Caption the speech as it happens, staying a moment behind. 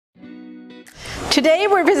Today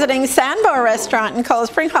we're visiting Sandbar Restaurant in Cold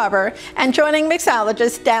Spring Harbor and joining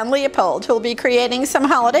mixologist Dan Leopold, who will be creating some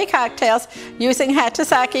holiday cocktails using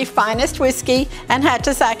Hatozaki Finest Whiskey and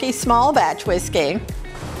Hatozaki Small Batch Whiskey.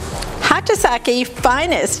 Hatozaki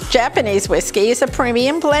Finest Japanese Whiskey is a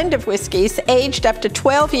premium blend of whiskeys aged up to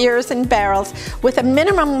 12 years in barrels with a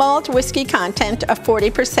minimum malt whiskey content of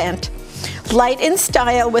 40%. Light in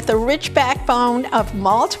style with a rich backbone of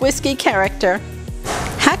malt whiskey character,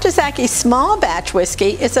 Hatozaki Small Batch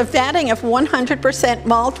Whiskey is a vatting of 100%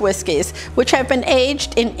 malt whiskeys, which have been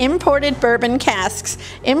aged in imported bourbon casks,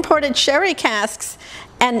 imported sherry casks,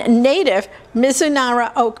 and native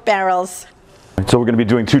Mizunara oak barrels. So we're going to be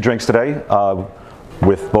doing two drinks today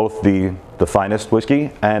with both the Finest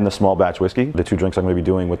Whiskey and the Small Batch Whiskey. The two drinks I'm going to be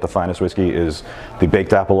doing with the Finest Whiskey is the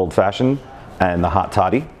Baked Apple Old Fashioned and the Hot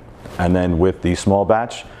Toddy. And then with the Small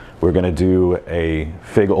Batch, we're going to do a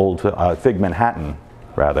Fig Manhattan,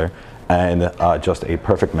 rather, and just a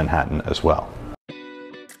Perfect Manhattan as well.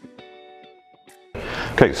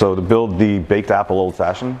 Okay, so to build the Baked Apple Old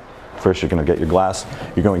Fashioned, first you're going to get your glass.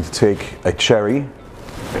 You're going to take a cherry.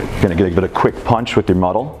 You're going to get a bit of quick punch with your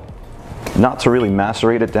muddle. Not to really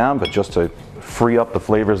macerate it down, but just to free up the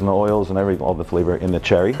flavors and the oils and all the flavor in the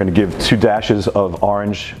cherry. We're going to give 2 dashes of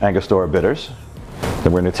orange Angostura bitters.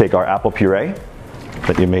 Then we're going to take our apple puree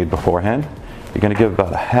that you made beforehand. You're going to give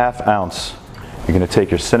about a ½ ounce. You're going to take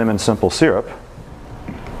your cinnamon simple syrup,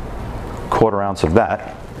 1/4 ounce of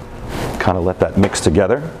that, kind of let that mix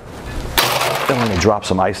together. Then we're going to drop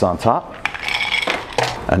some ice on top.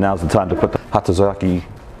 And now's the time to put the Hatozaki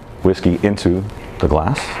whiskey into the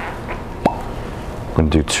glass. I'm going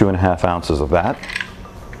to do 2½ ounces of that.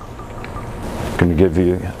 I'm going to give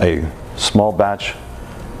you a small batch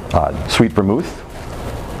sweet vermouth.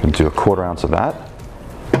 I'm going to do 1/4 ounce of that.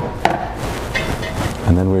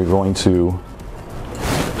 And then we're going to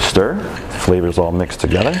stir, flavors all mixed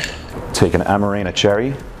together. Take an Amarena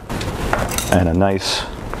cherry and a nice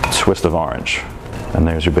twist of orange. And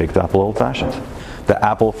there's your Baked Apple Old Fashioned. The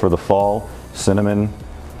apple for the fall, cinnamon,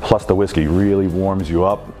 plus the whiskey really warms you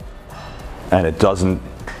up, and it doesn't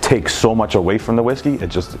take so much away from the whiskey. It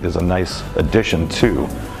just is a nice addition to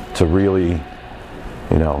really,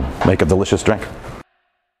 make a delicious drink.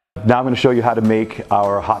 Now I'm going to show you how to make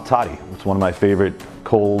our Hot Toddy. It's one of my favorite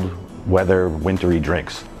cold weather wintry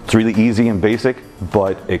drinks. It's really easy and basic,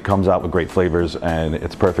 but it comes out with great flavors and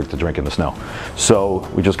it's perfect to drink in the snow. So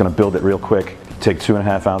we're just going to build it real quick. Take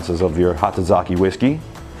 2½ ounces of your Hatozaki whiskey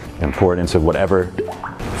and pour it into whatever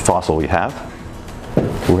fossil we have.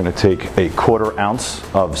 We're going to take a 1/4 ounce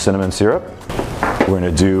of cinnamon syrup. We're going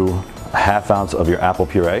to do a ½ ounce of your apple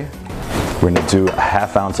puree. We're going to do a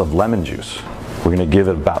 ½ ounce of lemon juice. We're going to give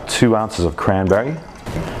it about 2 ounces of cranberry.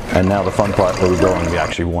 And now the fun part where we go and we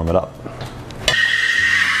actually warm it up.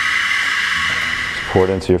 Pour it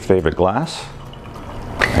into your favorite glass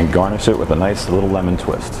and garnish it with a nice little lemon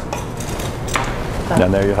twist.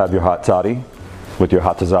 And there you have your Hot Toddy with your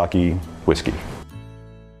Hatozaki whiskey.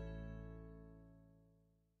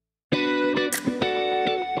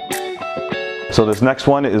 So this next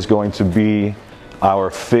one is going to be our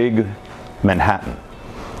Fig Manhattan.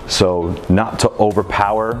 So not to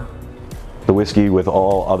overpower the whiskey with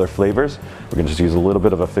all other flavors, we're going to just use a little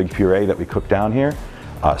bit of a fig puree that we cooked down here,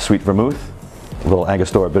 sweet vermouth, a little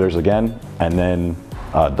Angostura bitters again, and then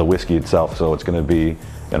the whiskey itself. So it's going to be,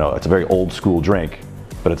 it's a very old school drink,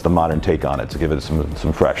 but it's the modern take on it to give it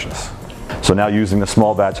some freshness. So now using the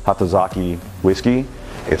small batch Hatozaki whiskey,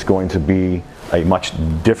 it's going to be a much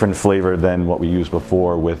different flavor than what we used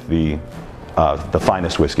before with the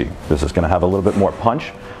Finest whiskey. This is going to have a little bit more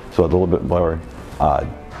punch, so a little bit more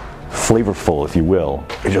flavorful, if you will.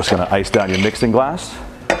 You're just going to ice down your mixing glass.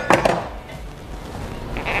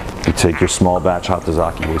 You take your small batch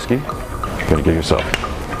Hatozaki whiskey. You're going to give yourself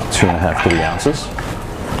 2½, 3 ounces.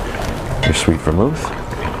 Your sweet vermouth.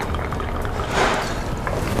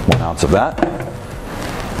 1 ounce of that.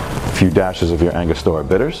 A few dashes of your Angostura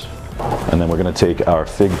bitters. And then we're going to take our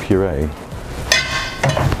fig puree,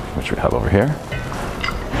 which we have over here.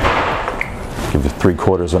 Give it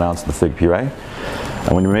 3/4 ounce of the fig puree.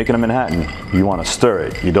 And when you're making a Manhattan, you want to stir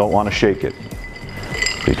it. You don't want to shake it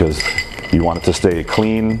because you want it to stay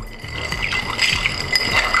clean,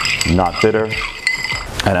 not bitter.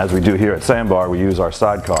 And as we do here at Sandbar, we use our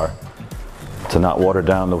sidecar to not water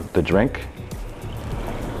down the drink.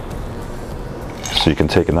 So you can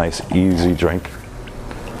take a nice, easy drink.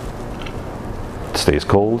 It stays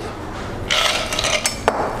cold.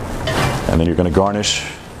 And then you're going to garnish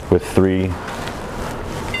with 3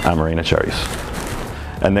 Amarena cherries.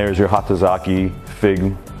 And there's your Hatozaki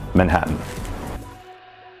Fig Manhattan.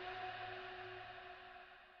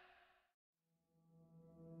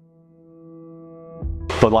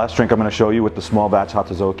 The last drink I'm going to show you with the small batch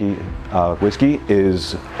Hatozaki whiskey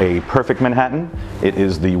is a perfect Manhattan. It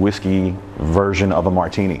is the whiskey version of a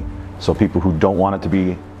martini. So people who don't want it to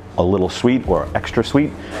be a little sweet or extra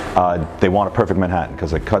sweet, they want a perfect Manhattan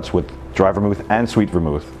because it cuts with dry vermouth and sweet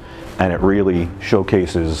vermouth, and it really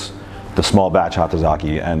showcases the small batch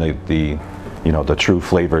Hatozaki and the true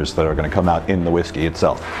flavors that are going to come out in the whiskey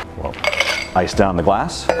itself. Well, ice down the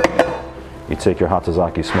glass. You take your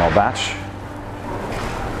Hatozaki small batch.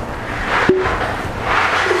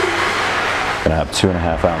 Gonna have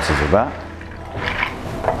 2.5 ounces of that.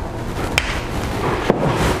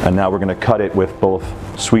 And now we're gonna cut it with both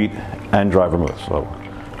sweet and dry vermouth. So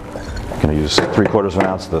you're gonna use 3/4 of an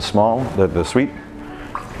ounce of the sweet.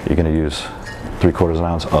 You're gonna use 3/4 of an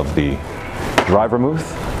ounce of the dry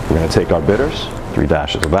vermouth. We're gonna take our bitters, 3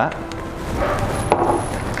 dashes of that.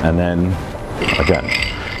 And then, again,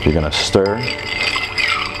 you're gonna stir.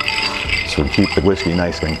 So keep the whiskey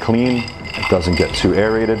nice and clean. It doesn't get too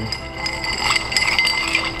aerated.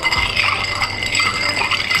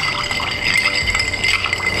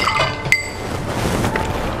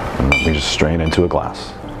 You just strain into a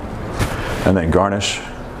glass. And then garnish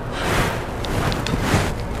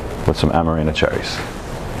with some Amarena cherries.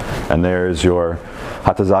 And there's your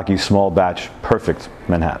Hatozaki small batch perfect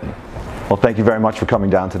Manhattan. Well, thank you very much for coming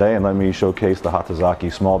down today and letting me showcase the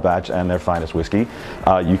Hatozaki small batch and their finest whiskey.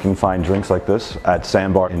 You can find drinks like this at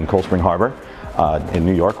Sandbar in Cold Spring Harbor in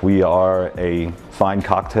New York. We are a fine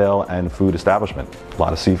cocktail and food establishment, a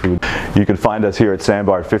lot of seafood. You can find us here at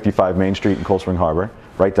Sandbar at 55 Main Street in Cold Spring Harbor.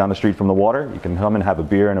 Right down the street from the water. You can come and have a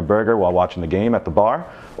beer and a burger while watching the game at the bar,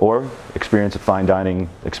 or experience a fine dining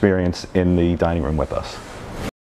experience in the dining room with us.